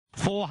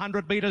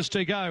400 metres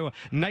to go.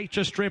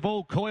 Nature Strip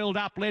all coiled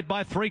up, led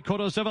by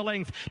 3/4 of a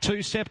length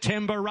to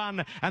September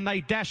Run, and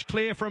they dash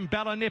clear from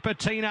Bella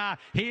Nipotina.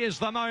 Here's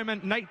the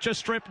moment. Nature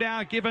Strip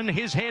now given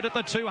his head at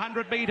the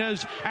 200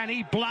 metres, and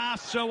he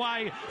blasts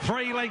away.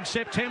 3 lengths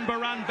September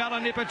Run. Bella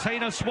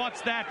Nipotina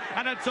swats that,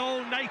 and it's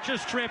all Nature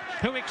Strip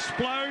who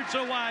explodes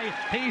away.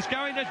 He's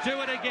going to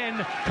do it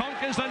again.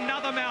 Conquers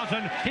another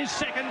mountain. His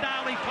second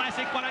Darley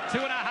Classic, one at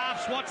 2.5.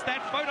 Swats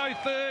that. Photo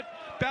third.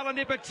 Bella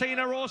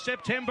Nipotina or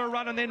September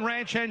Run, and then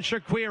Ranch and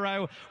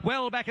Shaquiro.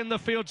 Well back in the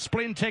field,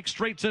 Splintex,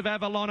 Streets of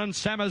Avalon, and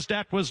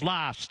Samizdat was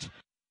last.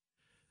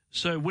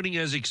 So winning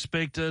as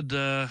expected,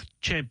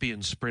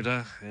 champion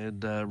sprinter,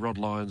 and Rod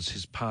Lyons,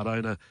 his part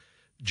owner,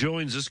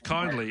 joins us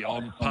kindly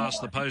on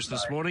Past the Post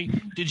this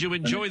morning. Did you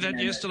enjoy that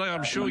yesterday?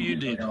 I'm sure you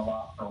did.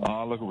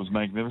 Oh, look, it was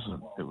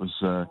magnificent. It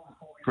was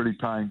pretty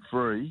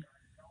pain-free.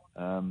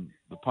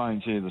 The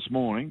pain's here this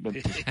morning, but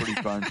it was pretty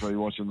pain-free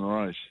watching the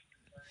race.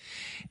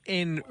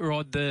 And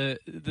Rod,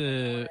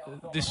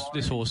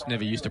 this horse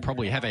never used to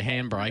probably have a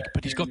handbrake,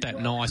 but he's got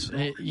that nice.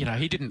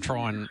 He didn't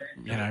try and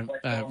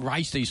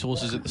race these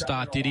horses at the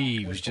start, did he?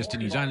 He was just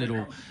in his own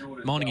little,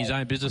 minding his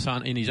own business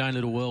in his own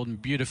little world,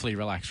 and beautifully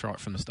relaxed right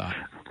from the start.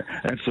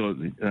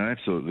 Absolutely,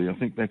 absolutely. I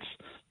think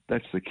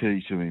that's the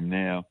key to him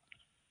now.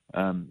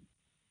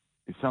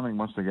 If something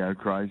wants to go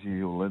crazy,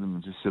 he'll let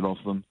them just sit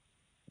off them.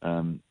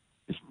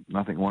 If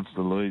nothing wants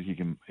to lead, he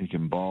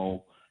can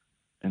bowl,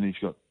 and he's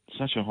got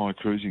such a high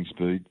cruising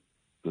speed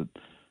that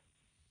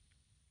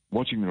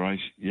watching the race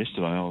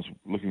yesterday, I was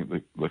looking at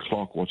the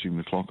clock, watching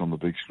the clock on the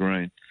big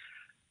screen,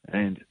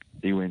 and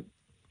he went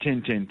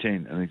 10, 10,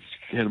 10, and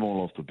he had them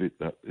all off the bit.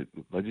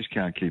 They just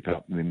can't keep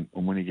up with him.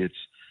 And when he gets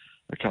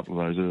a couple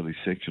of those early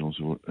sectionals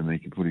and he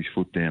can put his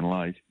foot down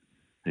late,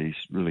 he's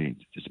really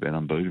just about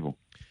unbeatable.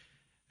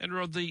 And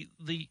Rod,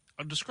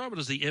 I'd describe it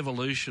as the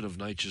evolution of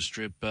Nature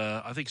Strip.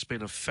 I think it's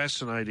been a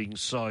fascinating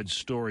side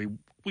story.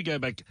 We go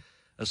back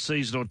a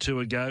season or two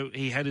ago,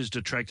 he had his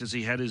detractors,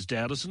 he had his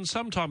doubters, and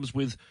sometimes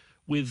with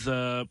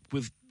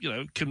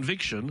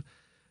conviction.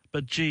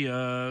 But gee,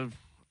 I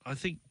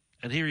think,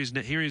 and here he is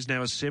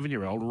now a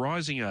 7-year-old,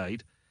 rising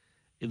 8,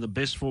 in the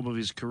best form of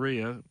his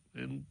career.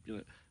 And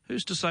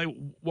who's to say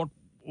what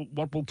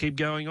will keep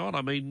going on?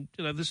 I mean,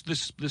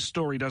 this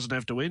story doesn't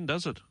have to end,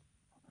 does it?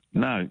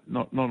 No,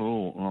 not at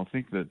all. And I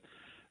think that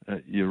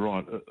you're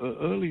right.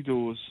 Early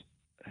doors,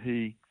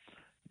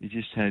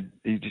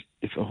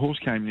 if a horse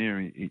came near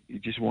him, he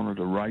just wanted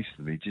to race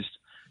them.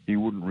 He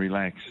wouldn't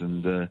relax.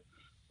 And the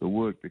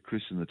work that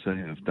Chris and the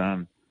team have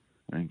done,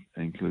 and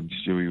including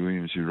Stewie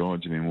Williams, who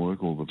rides him in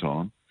work all the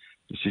time,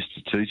 is just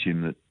to teach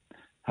him that,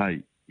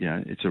 hey,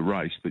 it's a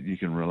race, but you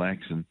can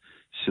relax and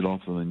sit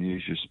off them and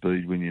use your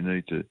speed when you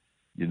need to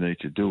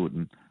do it.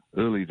 And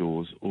early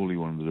doors, all he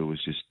wanted to do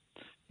was just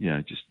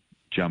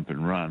jump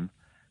and run,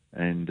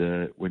 and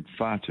went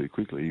far too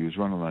quickly. He was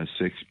running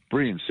those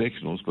brilliant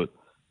sectionals, but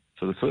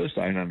for the first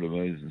 800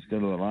 metres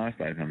instead of the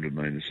last 800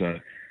 metres. So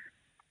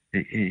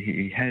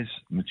he has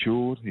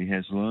matured, he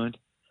has learned,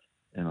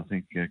 and I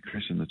think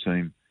Chris and the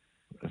team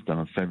have done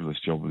a fabulous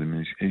job with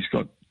him. He's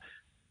got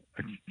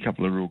a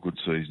couple of real good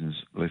seasons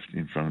left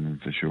in front of him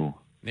for sure.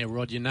 Now,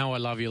 Rod, I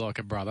love you like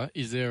a brother.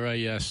 Is there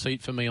a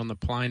seat for me on the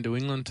plane to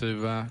England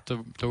to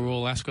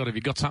Royal Ascot? Have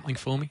you got something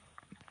for me?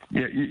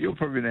 Yeah, you'll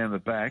probably be down the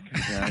back.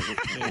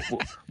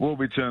 We'll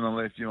be turning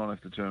left. You might have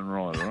to turn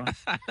right, all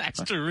right?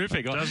 That's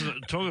terrific.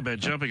 Talk about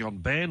jumping on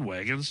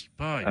bandwagons.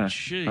 By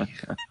gee.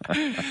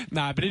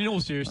 No, but in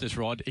all seriousness,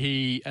 Rod,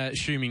 he,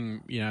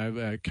 assuming,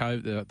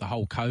 the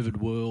whole COVID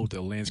world,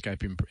 the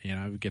landscape,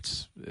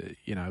 gets,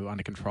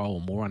 under control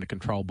or more under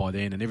control by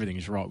then, and everything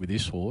is right with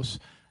this horse,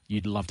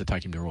 you'd love to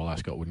take him to Royal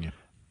Ascot, wouldn't you?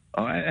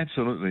 Oh,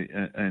 absolutely.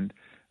 And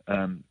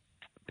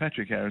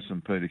Patrick Harris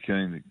and Peter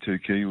Keane, the two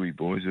Kiwi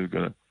boys who've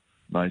got a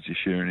major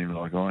share in him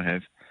like I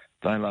have,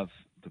 they love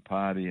to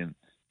party, and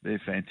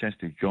they're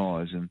fantastic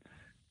guys, and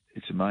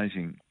it's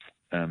amazing.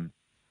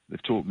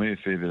 They've taught me a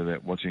fair bit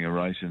about watching a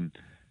race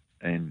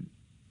and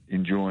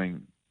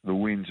enjoying the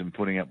wins and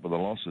putting up with the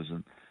losses,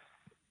 and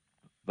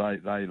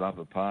they love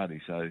a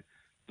party, so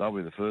they'll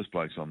be the first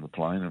blokes on the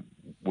plane, and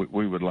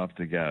we would love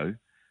to go,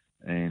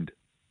 and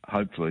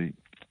hopefully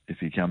if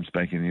he comes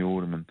back in the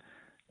autumn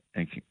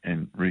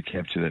and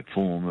recapture that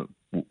form,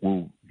 that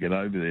we'll get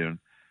over there and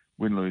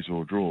win, lose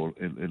or draw,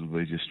 it'll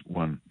be just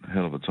one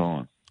hell of a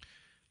time.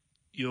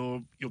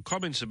 Your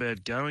comments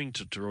about going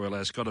to Royal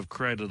Ascot have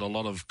created a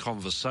lot of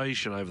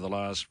conversation over the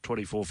last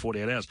 24,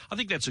 48 hours. I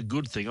think that's a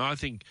good thing. I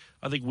think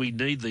we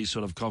need these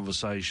sort of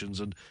conversations,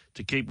 and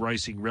to keep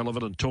racing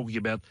relevant and talking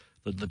about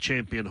the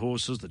champion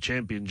horses, the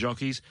champion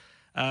jockeys.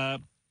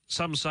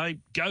 Some say,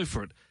 go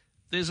for it.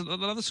 There's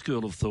another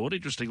school of thought,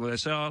 interestingly. They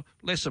say,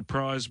 lesser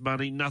prize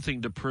money,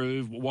 nothing to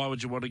prove. Why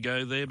would you want to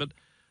go there? But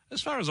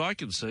as far as I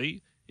can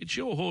see, it's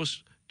your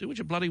horse. Do what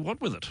you bloody want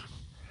with it.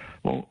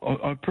 Well,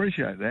 I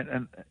appreciate that,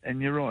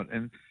 and you're right.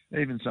 And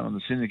even some of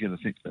the syndicate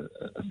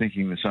are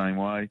thinking the same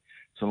way.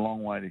 It's a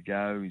long way to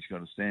go. He's got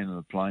to stand on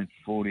the plane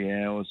for 40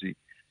 hours.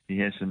 He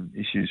has some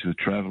issues with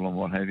travel and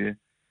what have you.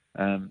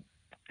 And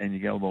you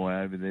go all the way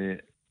over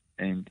there,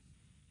 and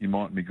you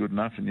might be good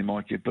enough and you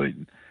might get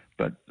beaten.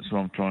 But that's what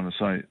I'm trying to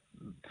say.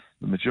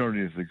 The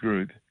majority of the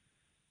group,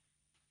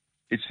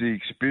 it's the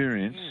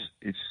experience.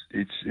 It's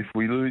if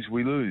we lose,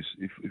 we lose.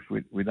 If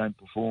we don't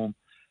perform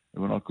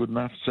and we're not good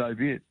enough, so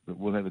be it. But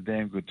we'll have a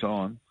damn good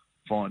time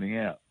finding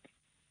out.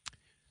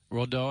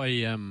 Rod,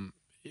 I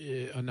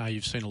know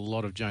you've seen a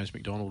lot of James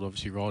McDonald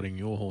obviously riding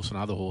your horse and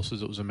other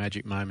horses. It was a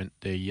magic moment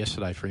there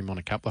yesterday for him on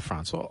a couple of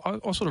fronts.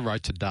 I sort of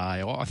wrote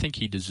today, I think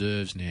he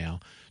deserves now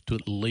to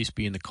at least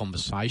be in the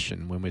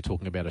conversation when we're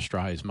talking about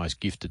Australia's most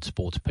gifted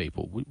sports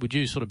people. Would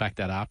you sort of back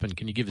that up, and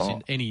can you give us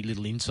any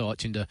little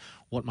insights into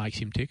what makes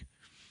him tick?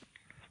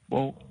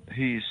 Well,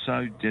 he is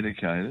so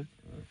dedicated.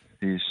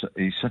 He's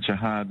such a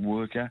hard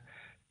worker.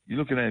 You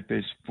look at our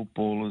best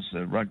footballers,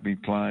 the rugby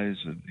players,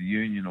 the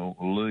union or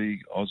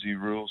league, Aussie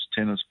rules,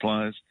 tennis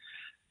players.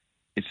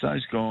 It's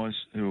those guys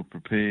who are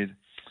prepared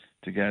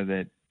to go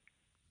that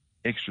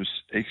extra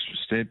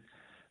step.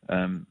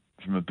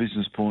 From a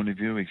business point of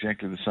view,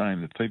 exactly the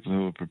same. The people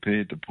who are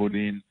prepared to put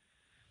in,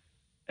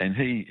 and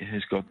he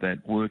has got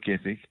that work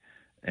ethic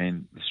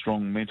and the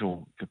strong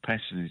mental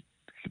capacity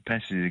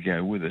to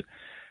go with it,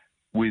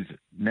 with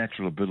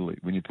natural ability.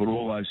 When you put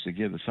all those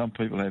together, some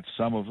people have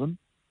some of them.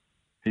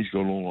 He's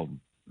got all of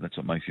them. That's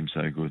what makes him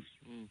so good.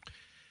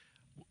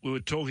 We were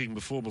talking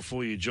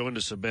before you joined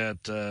us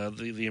about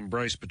the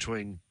embrace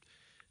between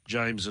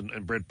James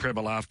and Brett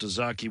Prebble after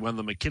Zaaki won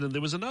the McKinnon.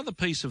 There was another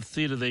piece of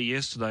theatre there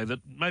yesterday that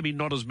maybe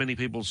not as many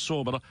people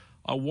saw, but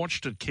I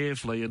watched it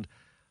carefully and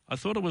I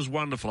thought it was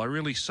wonderful. I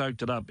really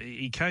soaked it up.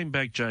 He came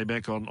back,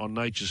 J-Mac, on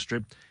Nature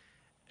Strip,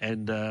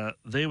 and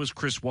there was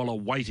Chris Waller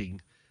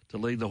waiting to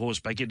lead the horse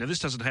back in. Now, this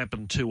doesn't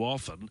happen too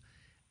often,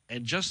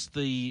 and just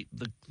the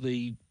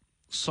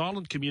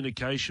silent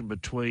communication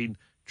between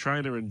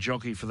trainer and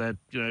jockey for that,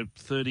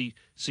 30,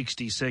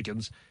 60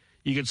 seconds.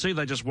 You can see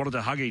they just wanted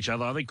to hug each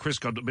other. I think Chris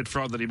got a bit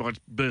frightened that he might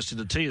burst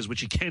into tears,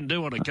 which he can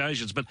do on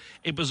occasions. But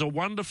it was a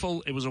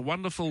wonderful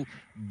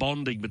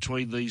bonding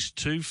between these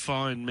two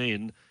fine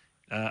men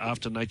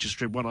after Nature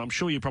Strip 1. I'm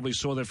sure you probably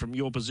saw that from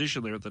your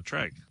position there at the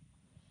track.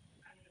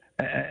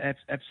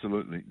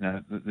 Absolutely.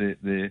 No,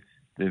 they're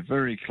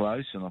very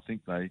close, and I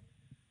think they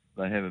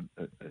have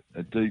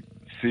a deep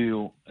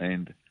feel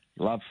and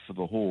love for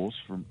the horse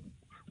from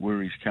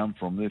where he's come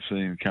from. They've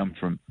seen him come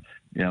from,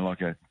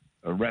 like a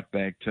rat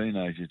bag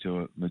teenager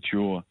to a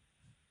mature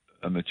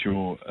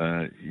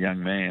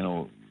young man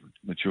or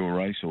mature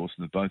racehorse,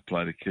 and they both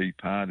played a key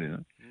part in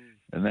it.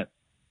 And that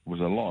was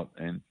a lot.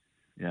 And,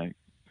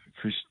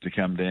 Chris to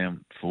come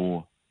down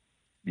for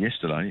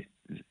yesterday,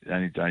 the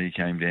only day he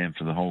came down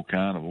for the whole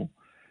carnival,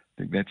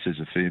 I think that says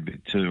a fair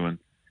bit too. And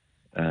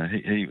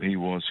he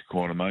was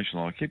quite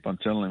emotional. I kept on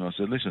telling him, I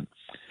said, listen,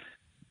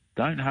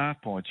 don't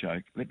half-pie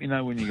choke. Let me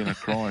know when you're going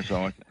to cry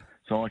so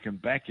I can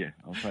back you.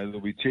 I'll say there'll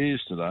be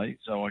tears today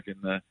so I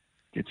can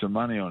get some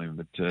money on him.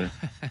 But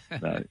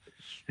no,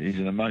 he's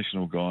an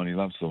emotional guy and he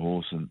loves the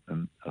horse,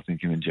 and I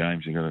think him and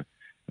James have got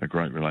a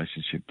great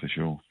relationship for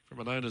sure. From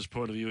an owner's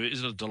point of view,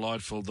 isn't it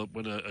delightful that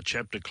when a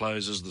chapter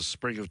closes, the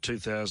spring of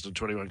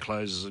 2021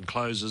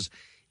 closes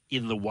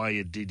in the way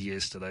it did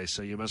yesterday?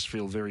 So you must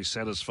feel very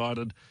satisfied.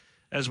 And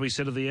as we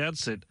said at the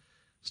outset,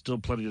 still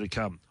plenty to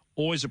come.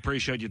 Always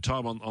appreciate your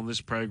time on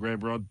this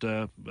program, Rod.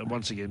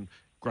 Once again,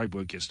 great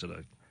work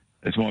yesterday.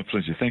 It's my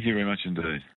pleasure. Thank you very much indeed.